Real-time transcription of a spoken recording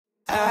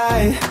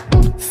I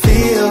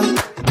feel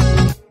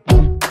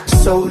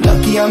so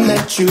lucky I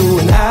met you,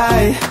 and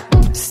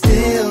I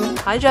still.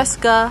 Hi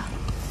Jessica,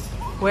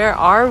 where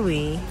are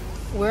we?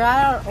 We're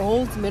at our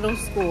old middle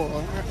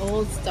school, our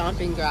old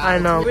stomping ground. I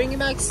know. We're bringing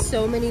back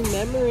so many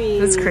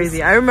memories. It's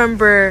crazy. I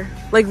remember,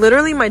 like,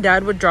 literally my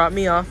dad would drop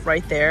me off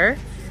right there,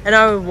 and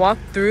I would walk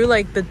through,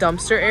 like, the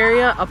dumpster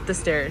area up the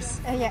stairs.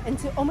 And yeah, and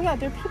oh my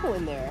god, there are people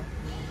in there.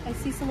 I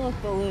see someone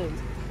with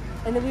balloons.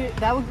 And then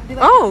that would be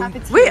like the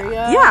cafeteria. Wait,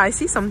 yeah, I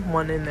see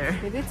someone in there.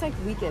 Maybe it's like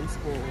weekend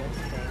school or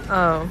something.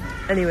 Oh,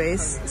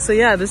 anyways. So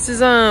yeah, this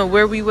is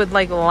where we would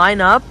like line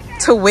up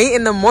to wait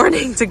in the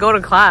morning to go to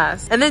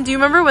class. And then do you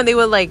remember when they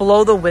would like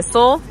blow the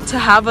whistle to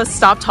have us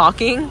stop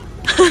talking?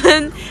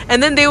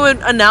 And then they would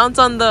announce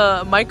on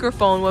the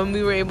microphone when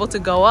we were able to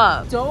go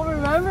up. Don't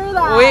remember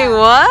that. Wait,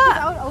 what?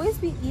 I would always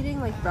be eating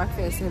like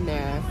breakfast in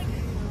there.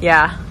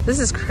 Yeah, this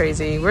is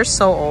crazy. We're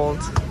so old.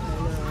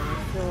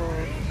 I know.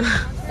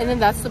 And then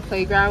that's the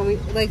playground. We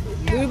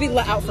would be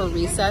let out for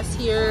recess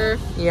here.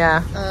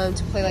 Yeah.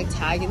 To play like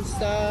tag and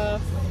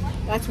stuff.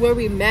 That's where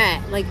we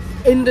met. Like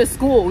in the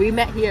school, we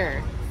met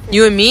here.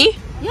 You and me?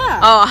 Yeah.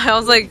 Oh, I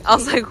was like,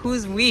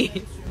 who's we?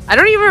 I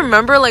don't even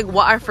remember like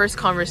what our first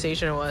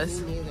conversation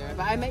was. Me neither.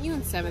 But I met you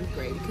in 7th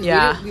grade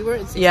because we were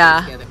in 6th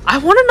grade together. I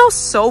want to know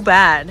so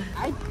bad.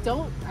 I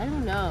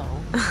don't know.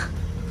 I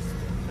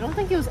don't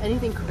think it was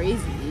anything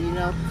crazy, you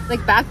know?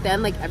 Like back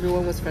then, like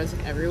everyone was friends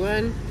with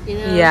everyone, you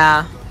know?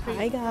 Yeah.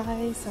 Hi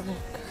guys, I'm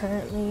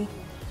currently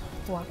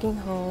walking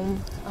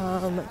home.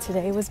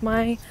 Today was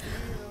my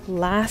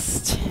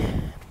last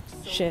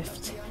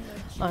shift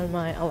on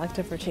my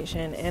elective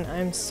rotation and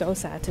I'm so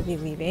sad to be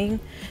leaving.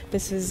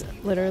 This is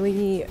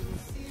literally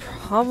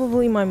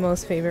probably my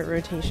most favorite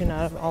rotation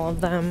out of all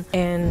of them,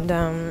 and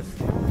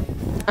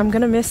I'm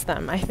gonna miss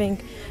them. I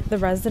think the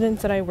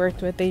residents that I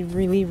worked with, they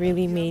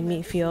really made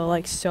me feel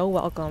like so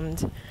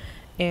welcomed,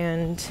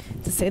 and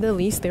to say the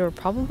least, they were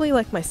probably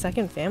like my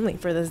second family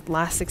for the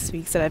last 6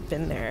 weeks that I've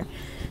been there.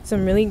 So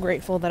I'm really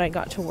grateful that I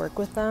got to work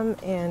with them,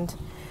 and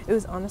it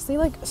was honestly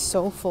like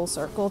so full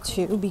circle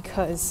too,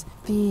 because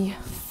the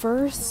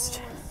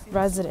first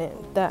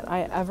resident that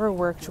I ever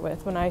worked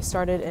with when I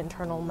started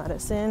internal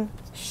medicine,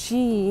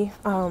 she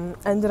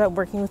ended up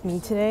working with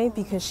me today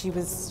because she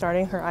was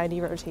starting her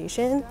ID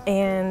rotation,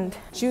 and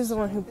she was the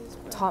one who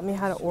taught me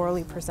how to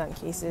orally present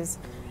cases.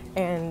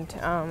 And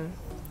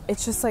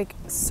it's just like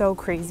so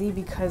crazy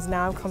because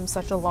now I've come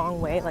such a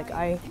long way. Like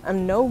I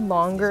am no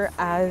longer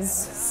as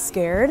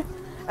scared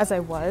as I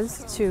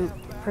was to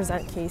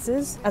present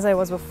cases as I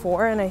was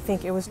before, and I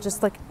think it was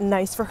just like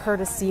nice for her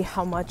to see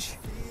how much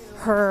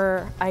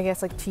her, I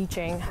guess, like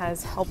teaching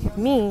has helped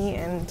me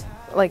and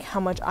like how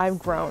much I've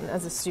grown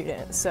as a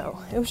student. So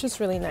it was just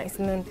really nice.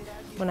 And then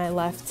when I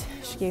left,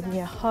 she gave me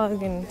a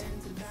hug, and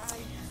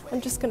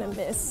I'm just gonna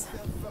miss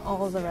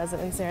all of the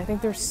residents there. I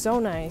think they're so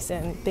nice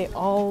and they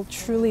all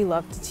truly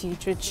love to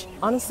teach, which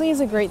honestly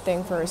is a great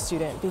thing for a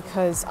student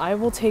because I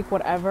will take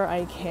whatever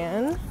I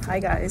can. Hi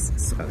guys,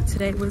 so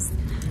today was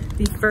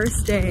the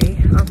first day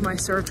of my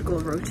surgical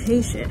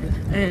rotation,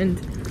 and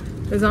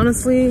it was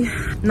honestly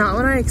not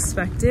what I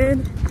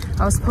expected.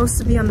 I was supposed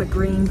to be on the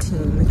green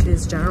team, which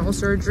is general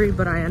surgery,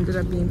 but I ended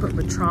up being put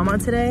with trauma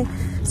today.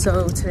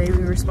 So today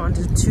we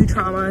responded to 2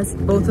 traumas.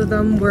 Both of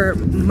them were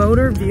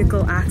motor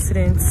vehicle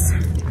accidents.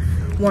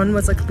 One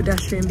was like a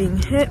pedestrian being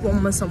hit,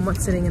 one was someone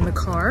sitting in the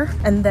car.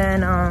 And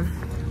then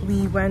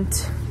we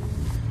went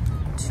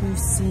to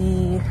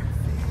see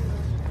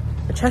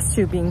a chest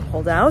tube being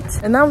pulled out.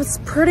 And that was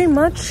pretty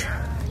much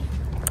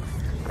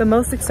the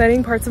most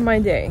exciting parts of my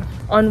day.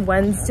 On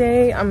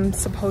Wednesday, I'm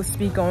supposed to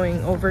be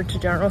going over to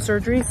general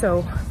surgery,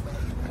 so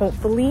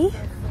hopefully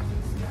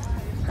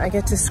I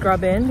get to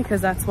scrub in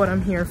because that's what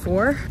I'm here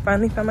for.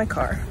 Finally found my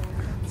car.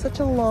 Such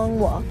a long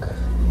walk.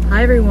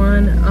 Hi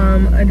everyone,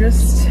 I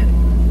just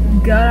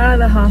got out of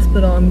the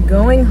hospital. I'm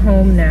going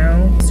home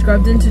now.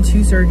 Scrubbed into 2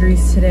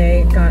 surgeries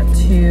today, got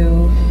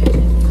to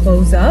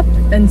close up,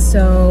 and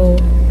so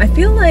I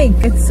feel like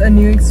it's a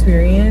new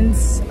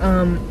experience.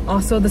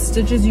 Also, the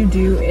stitches you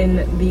do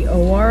in the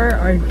OR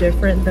are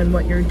different than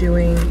what you're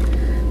doing,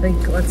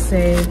 like let's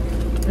say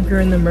if you're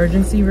in the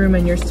emergency room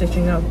and you're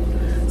stitching up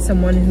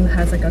someone who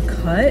has like a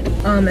cut.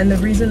 And the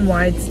reason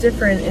why it's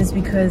different is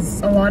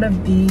because a lot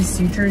of these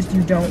sutures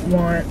you don't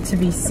want to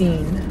be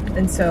seen,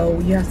 and so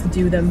you have to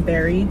do them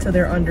buried so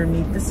they're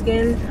underneath the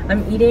skin.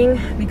 I'm eating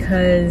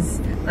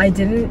because I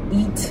didn't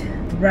eat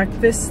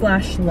breakfast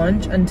 /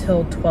 lunch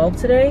until 12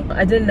 today.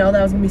 I didn't know that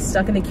I was gonna be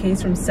stuck in a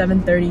case from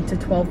 7:30 to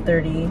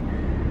 12:30,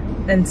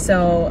 and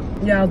so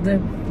yeah, I'll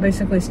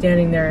basically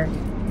standing there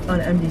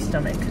on an empty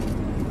stomach.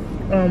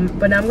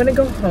 But now I'm gonna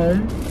go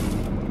home,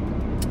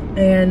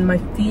 and my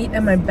feet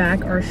and my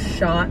back are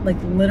shot, like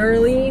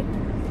literally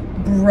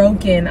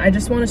broken. I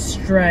just want to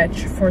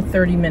stretch for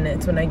 30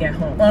 minutes when I get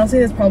home. Honestly,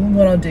 that's probably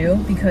what I'll do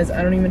because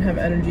I don't even have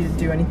energy to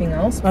do anything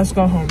else. Let's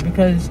go home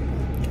because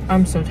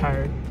I'm so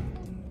tired.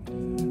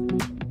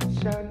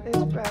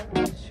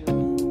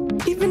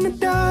 Even the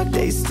dark,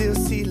 they still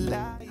see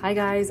light. Hi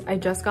guys, I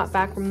just got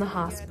back from the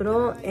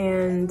hospital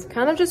and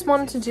kind of just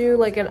wanted to do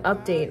like an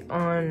update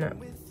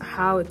on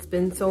how it's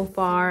been so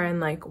far and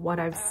like what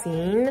I've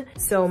seen.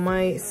 So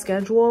my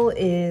schedule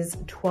is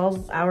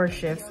 12-hour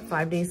shifts,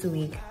 5 days a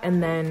week,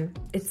 and then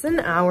it's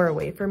an hour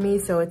away from me,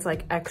 so it's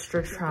like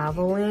extra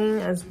traveling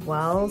as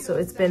well. So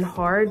it's been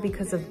hard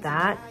because of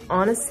that.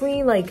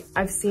 Honestly, like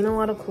I've seen a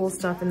lot of cool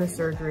stuff in the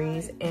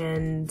surgeries,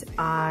 and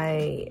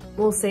I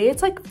will say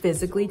it's like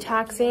physically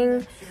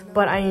taxing,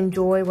 but I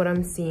enjoy what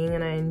I'm seeing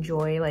and I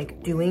enjoy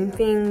like doing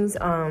things.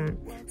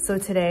 So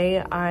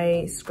today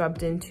I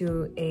scrubbed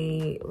into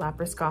a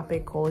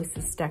laparoscopic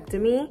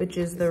cholecystectomy, which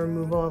is the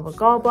removal of a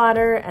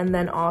gallbladder, and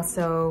then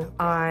also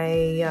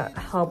I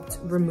helped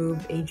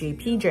remove a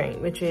JP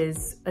drain, which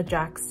is a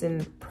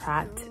Jackson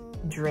Pratt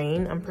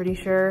drain, I'm pretty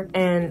sure.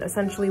 And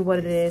essentially what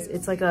it is,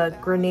 it's like a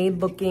grenade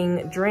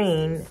looking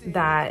drain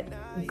that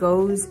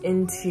goes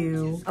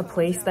into a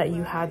place that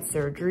you had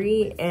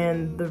surgery,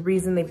 and the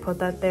reason they put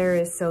that there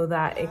is so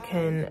that it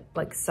can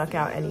like suck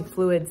out any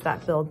fluids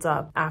that builds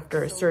up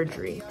after a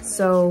surgery.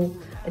 So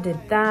I did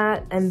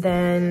that, and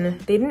then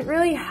they didn't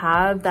really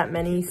have that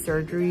many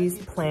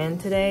surgeries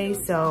planned today,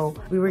 so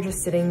we were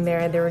just sitting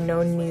there. There were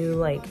no new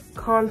like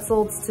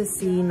consults to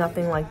see,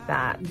 nothing like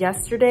that.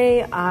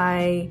 Yesterday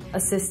I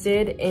assisted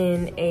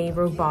in a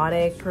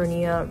robotic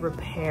hernia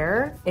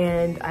repair,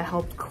 and I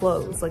helped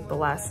close like the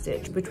last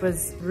stitch, which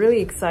was really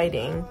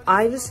exciting.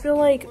 I just feel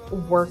like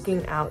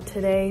working out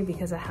today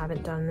because I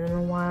haven't done it in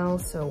a while,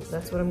 so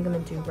that's what I'm gonna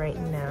do right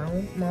now.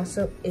 I'm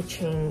also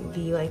itching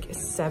the like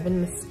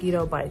 7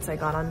 mosquito bites I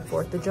got on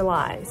 4th of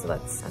July, so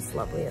that's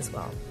lovely as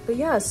well. But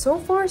yeah, so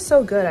far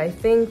so good. I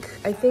think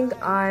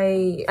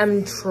I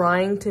am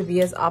trying to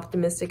be as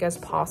optimistic as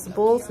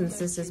possible, since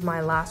this is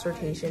my last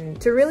rotation,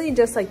 to really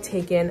just like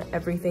take in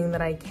everything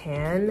that I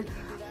can.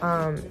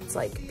 It's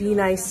like, be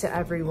nice to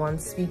everyone,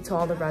 speak to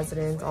all the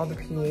residents, all the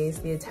PAs,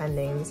 the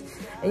attendings.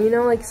 And you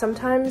know, like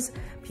sometimes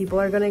people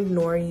are gonna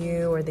ignore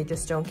you or they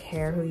just don't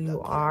care who you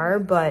are,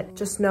 but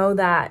just know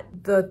that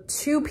the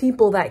 2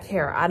 people that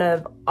care out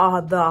of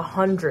the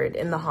 100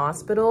 in the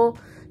hospital,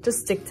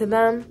 just stick to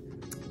them,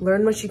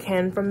 learn what you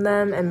can from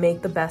them, and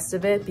make the best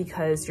of it,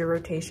 because your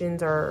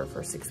rotations are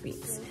for 6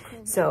 weeks.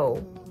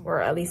 So, or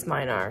at least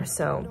mine are.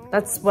 So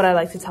that's what I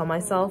like to tell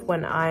myself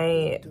when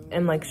I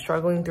am like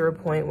struggling through a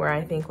point where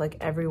I think like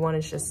everyone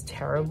is just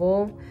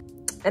terrible.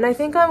 And I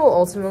think I will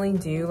ultimately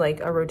do like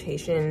a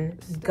rotation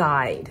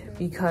guide,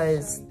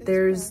 because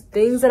there's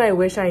things that I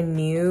wish I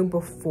knew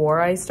before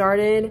I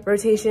started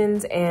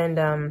rotations, and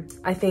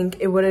I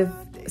think it would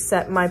have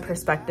set my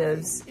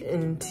perspectives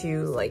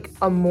into like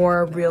a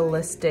more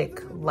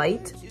realistic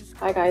light.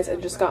 Hi guys, I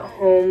just got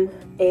home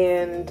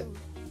and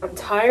I'm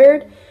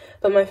tired,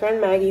 but my friend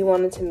Maggie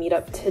wanted to meet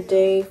up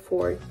today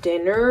for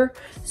dinner,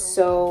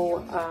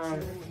 so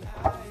I'm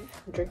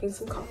drinking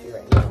some coffee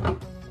right now.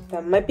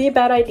 That might be a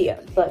bad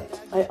idea,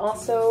 but I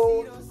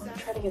also want to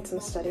try to get some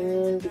studying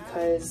in,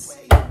 because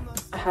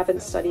I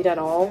haven't studied at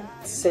all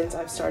since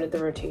I've started the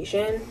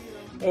rotation,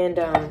 and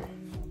I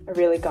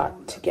really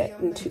got to get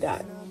into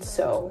that,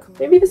 so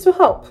maybe this will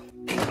help.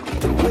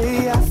 The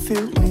way I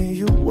feel when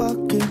you walk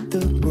in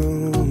the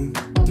room,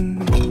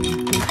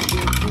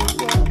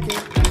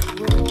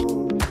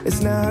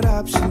 it's not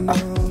optional.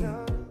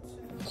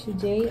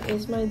 Today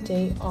is my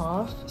day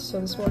off, so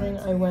this morning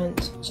I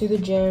went to the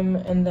gym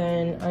and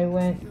then I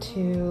went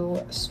to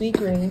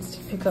Sweetgreens to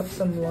pick up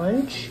some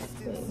lunch.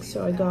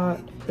 So I got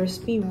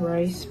crispy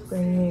rice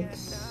spring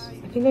mix.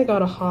 I think I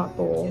got a hot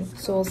bowl,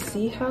 so we'll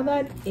see how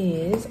that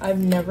is. I've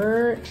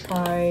never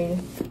tried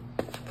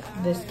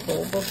this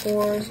bowl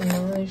before, so I'm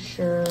not really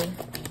sure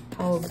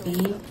how it'll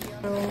be.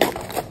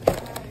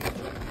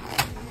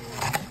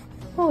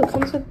 Oh, it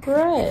comes with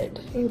bread.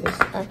 Ooh, this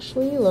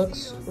actually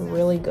looks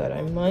really good.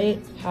 I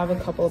might have a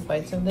couple of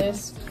bites of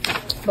this,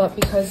 but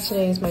because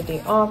today is my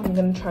day off, I'm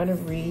gonna try to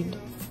read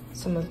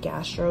some of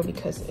gastro,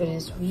 because it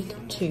is week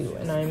 2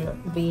 and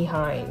I'm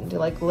behind.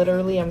 Like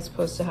literally, I'm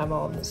supposed to have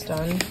all of this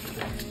done,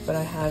 but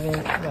I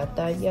haven't read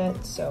that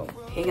yet, so.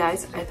 Hey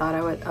guys, I thought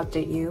I would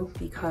update you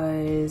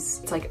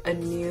because it's like a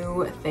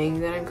new thing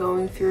that I'm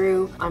going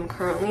through. I'm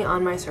currently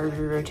on my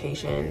surgery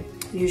rotation.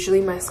 Usually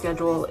my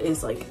schedule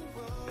is like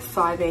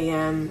 5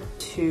 a.m.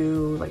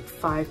 to like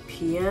 5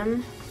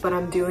 p.m. but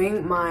I'm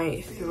doing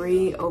my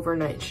 3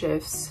 overnight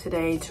shifts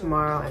today,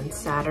 tomorrow, and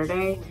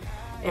Saturday,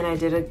 and I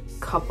did a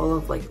couple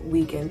of like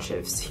weekend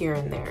shifts here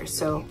and there.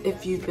 So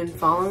if you've been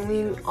following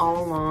me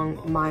all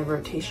along my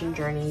rotation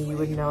journey, you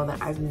would know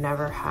that I've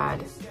never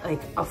had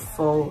like a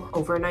full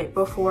overnight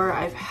before.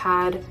 I've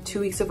had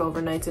 2 weeks of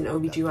overnights in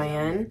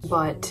OBGYN,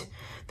 but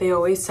they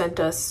always sent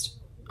us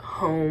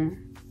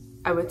home,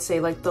 I would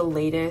say like the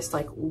latest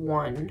like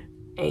 1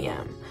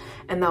 a.m.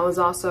 and that was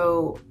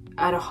also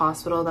at a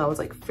hospital that was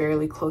like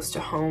fairly close to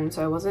home,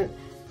 so I wasn't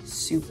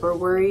super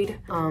worried.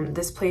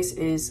 This place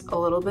is a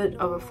little bit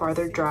of a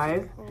farther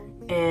drive,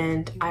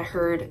 and I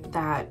heard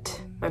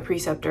that my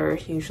preceptor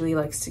usually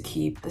likes to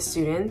keep the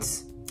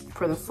students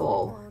for the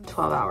full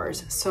 12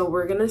 hours. So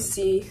we're gonna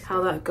see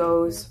how that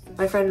goes.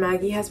 My friend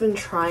Maggie has been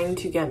trying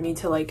to get me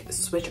to like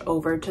switch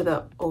over to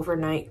the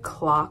overnight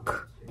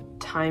clock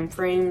time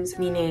frames,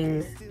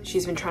 meaning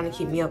she's been trying to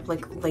keep me up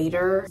like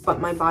later,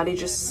 but my body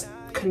just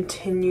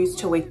continues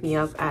to wake me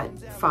up at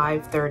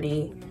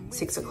 5:30,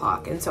 6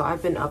 o'clock. And so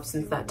I've been up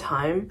since that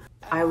time.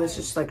 I was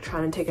just like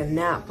trying to take a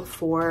nap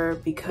before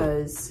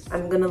because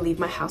I'm gonna leave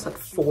my house at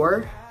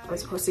 4. I'm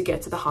supposed to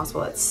get to the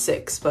hospital at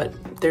 6,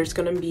 but there's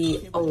gonna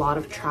be a lot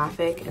of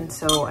traffic, and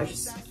so I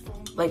just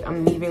like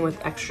I'm leaving with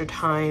extra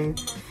time.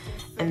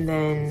 And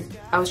then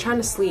I was trying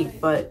to sleep,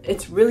 but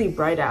it's really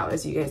bright out,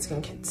 as you guys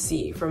can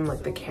see from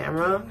like the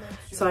camera.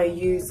 So I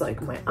used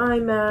like my eye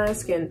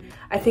mask, and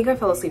I think I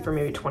fell asleep for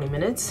maybe 20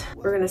 minutes.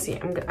 We're gonna see.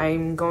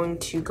 I'm going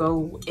to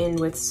go in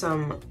with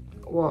some,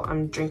 well,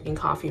 I'm drinking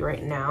coffee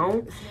right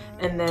now,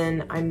 and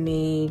then I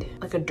made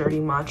like a dirty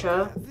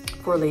matcha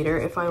for later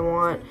if I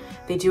want.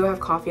 They do have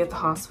coffee at the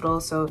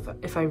hospital, so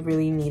if I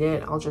really need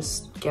it, I'll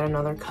just get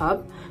another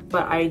cup,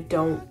 but I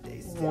don't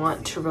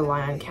want to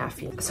rely on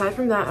caffeine. Aside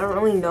from that, I don't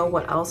really know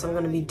what else I'm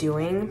going to be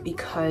doing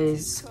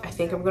because I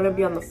think I'm going to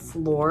be on the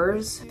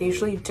floors. They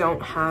usually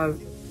don't have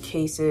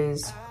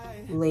cases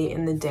late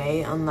in the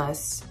day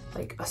unless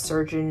like a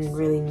surgeon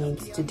really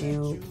needs to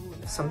do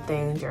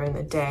something during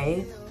the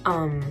day.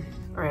 All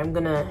right, I'm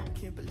gonna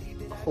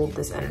hold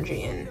this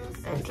energy in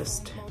and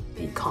just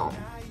be calm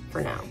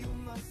for now.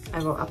 I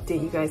will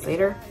update you guys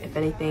later if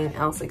anything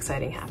else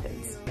exciting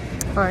happens.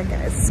 All right,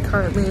 guys, it's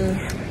currently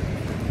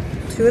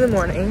 2 in the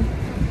morning.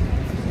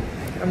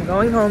 I'm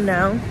going home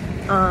now.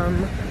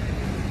 I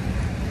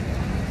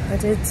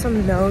did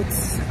some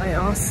notes. I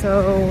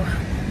also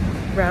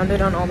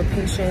rounded on all the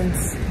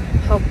patients,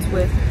 helped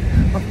with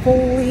a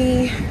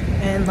Foley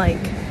and like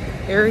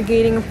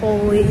irrigating a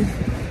Foley.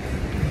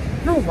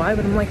 I don't know why,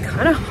 but I'm like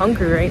kind of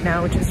hungry right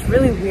now, which is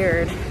really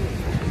weird.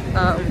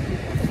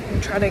 I'm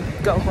trying to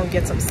go home,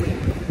 get some sleep.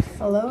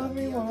 Hello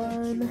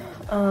everyone.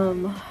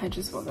 I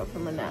just woke up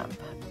from a nap.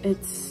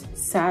 It's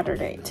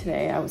Saturday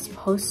today. I was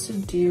supposed to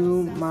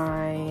do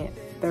my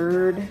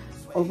 3rd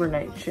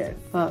overnight shift,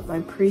 but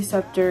my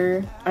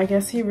preceptor, I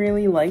guess he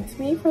really liked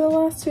me for the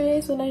last 2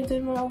 days when I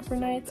did my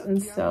overnights,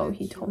 and so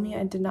he told me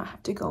I did not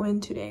have to go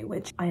in today,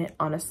 which I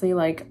honestly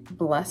like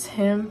bless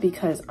him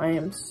because I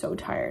am so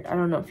tired. I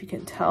don't know if you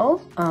can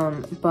tell,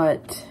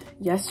 but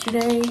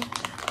yesterday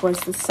was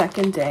the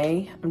 2nd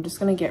day. I'm just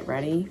gonna get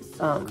ready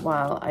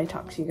while I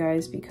talk to you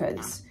guys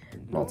because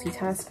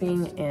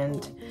multitasking,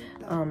 and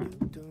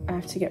I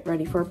have to get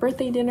ready for a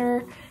birthday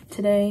dinner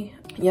today.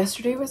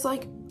 Yesterday was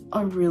like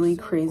a really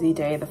crazy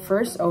day. The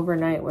first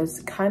overnight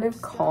was kind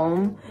of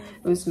calm.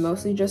 It was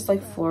mostly just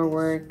like floor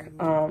work.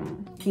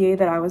 PA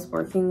that I was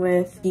working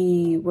with,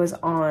 he was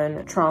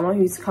on trauma. He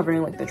was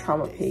covering like the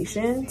trauma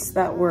patients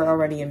that were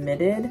already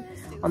admitted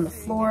on the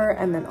floor,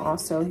 and then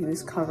also he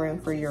was covering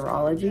for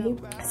urology.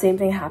 Same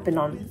thing happened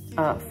on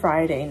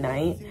Friday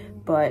night,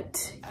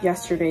 but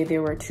yesterday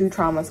there were 2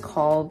 traumas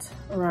called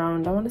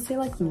around, I want to say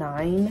like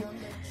 9.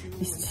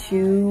 These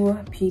 2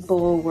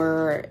 people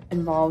were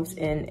involved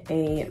in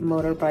a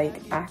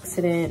motorbike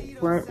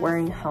accident, weren't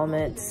wearing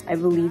helmets. I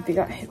believe they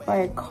got hit by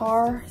a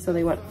car, so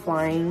they went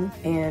flying,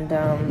 and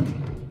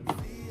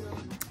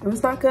it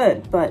was not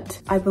good,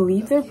 but I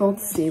believe they're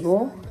both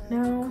stable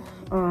now.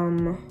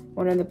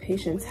 One of the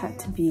patients had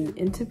to be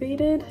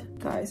intubated.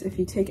 Guys, if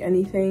you take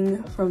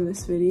anything from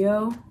this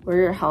video, wear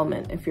your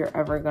helmet if you're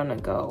ever gonna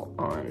go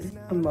on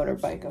a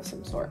motorbike of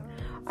some sort.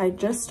 I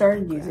just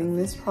started using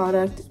this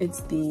product.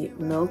 It's the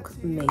Milk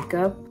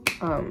Makeup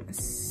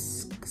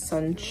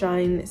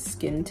Sunshine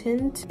Skin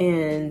Tint,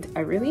 and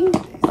I really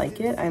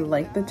like it. I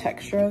like the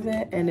texture of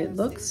it, and it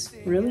looks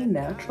really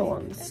natural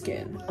on the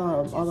skin.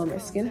 Although my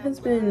skin has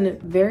been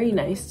very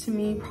nice to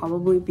me,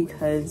 probably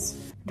because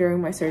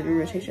during my surgery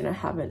rotation, I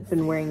haven't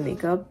been wearing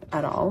makeup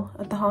at all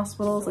at the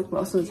hospitals. Like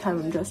most of the time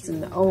I'm just in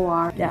the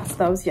OR. Yeah, so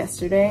that was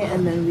yesterday,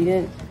 and then we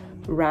didn't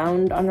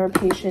round on our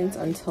patients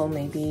until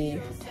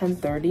maybe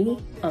 10:30.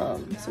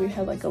 So we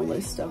had like a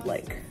list of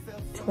like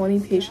 20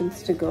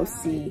 patients to go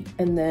see,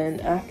 and then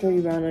after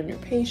you round on your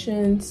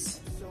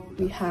patients,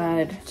 we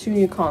had 2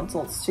 new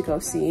consults to go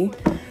see.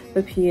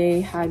 The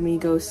PA had me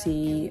go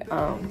see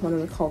one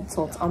of the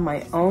consults on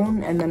my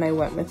own, and then I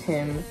went with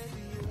him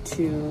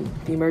to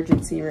the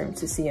emergency room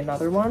to see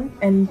another one.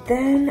 And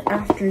then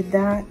after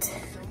that,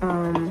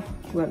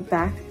 went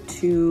back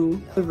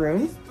to the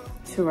room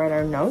to write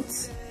our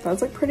notes. That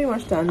was like pretty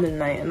much done the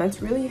night, and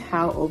that's really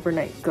how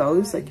overnight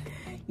goes. Like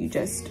you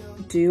just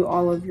do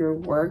all of your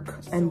work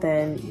and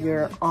then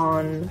you're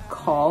on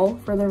call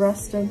for the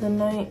rest of the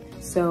night.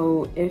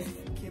 So if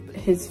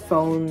his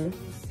phone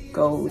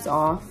goes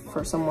off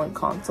for someone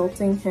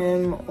consulting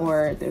him,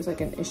 or there's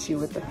like an issue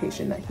with the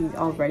patient that he's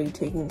already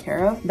taking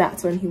care of,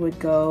 that's when he would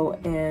go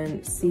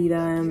and see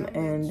them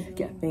and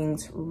get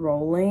things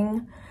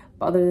rolling.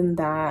 Other than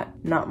that,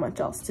 not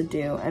much else to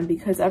do. And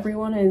because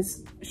everyone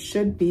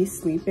should be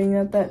sleeping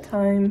at that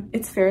time,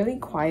 it's fairly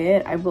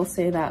quiet. I will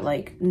say that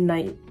like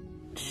night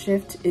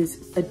shift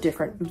is a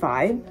different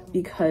vibe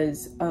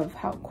because of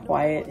how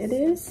quiet it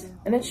is,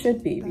 and it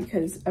should be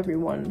because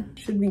everyone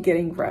should be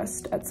getting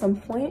rest at some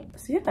point.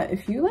 So yeah,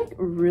 if you like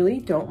really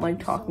don't like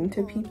talking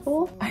to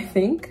people, I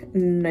think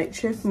night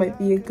shift might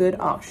be a good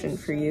option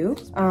for you.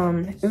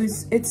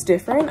 It's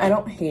different. I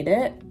don't hate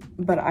it,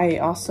 but I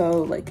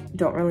also like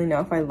don't really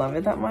know if I love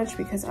it that much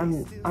because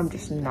I'm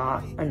just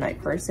not a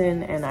night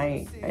person, and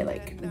I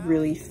like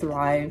really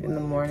thrive in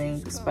the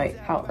morning despite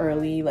how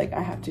early like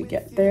I have to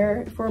get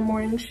there for a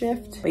morning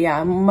shift. But yeah,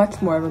 I'm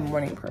much more of a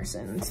morning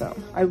person. So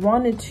I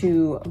wanted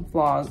to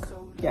vlog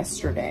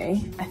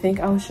yesterday. I think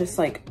I was just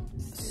like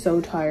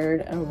so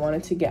tired and I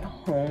wanted to get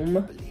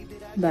home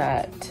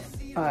that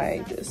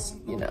I just,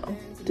 you know,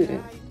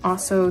 didn't.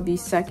 Also, the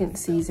second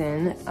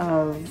season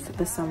of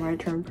The Summer I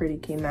Turned Pretty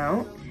came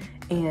out,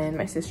 and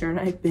my sister and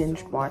I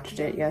binge watched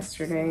it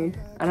yesterday.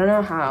 I don't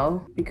know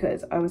how,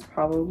 because I was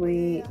supposed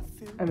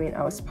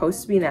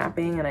to be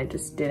napping and I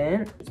just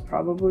didn't. It's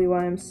probably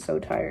why I'm so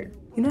tired.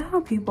 You know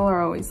how people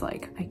are always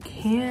like, I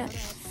can't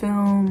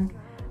film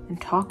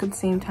and talk at the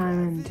same time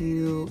and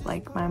do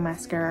like my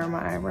mascara or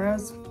my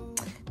eyebrows?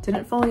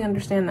 Didn't fully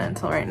understand that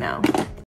until right now.